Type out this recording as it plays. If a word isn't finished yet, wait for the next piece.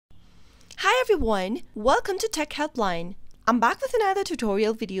Hi everyone, welcome to Tech Helpline. I'm back with another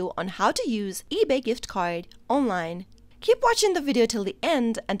tutorial video on how to use eBay gift card online. Keep watching the video till the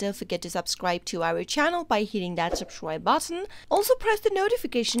end and don't forget to subscribe to our channel by hitting that subscribe button. Also press the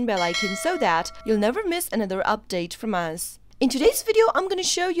notification bell icon so that you'll never miss another update from us. In today's video, I'm going to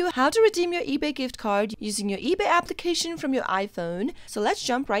show you how to redeem your eBay gift card using your eBay application from your iPhone. So let's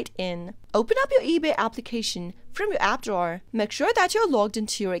jump right in. Open up your eBay application from your app drawer. Make sure that you're logged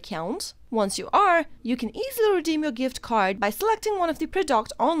into your account. Once you are, you can easily redeem your gift card by selecting one of the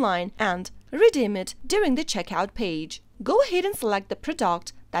products online and redeem it during the checkout page. Go ahead and select the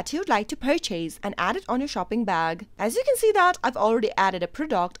product that you'd like to purchase and add it on your shopping bag. As you can see that I've already added a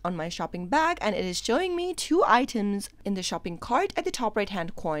product on my shopping bag and it is showing me 2 items in the shopping cart at the top right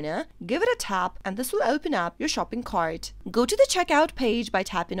hand corner. Give it a tap and this will open up your shopping cart. Go to the checkout page by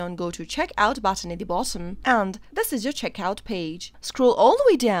tapping on Go to Checkout button at the bottom, and this is your checkout page. Scroll all the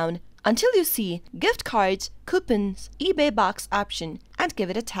way down until you see gift cards, coupons, eBay box option and give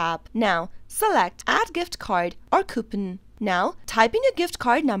it a tap. Now select add gift card or coupon. Now type in your gift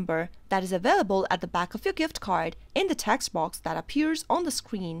card number that is available at the back of your gift card in the text box that appears on the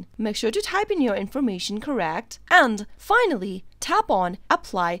screen. Make sure to type in your information correct and finally tap on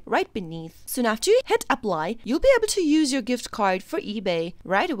apply right beneath. Soon after you hit apply, you'll be able to use your gift card for eBay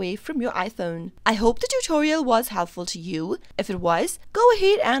right away from your iPhone. I hope the tutorial was helpful to you. If it was, go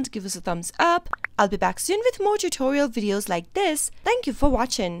ahead and give us a thumbs up. I'll be back soon with more tutorial videos like this. Thank you for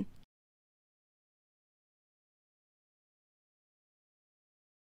watching.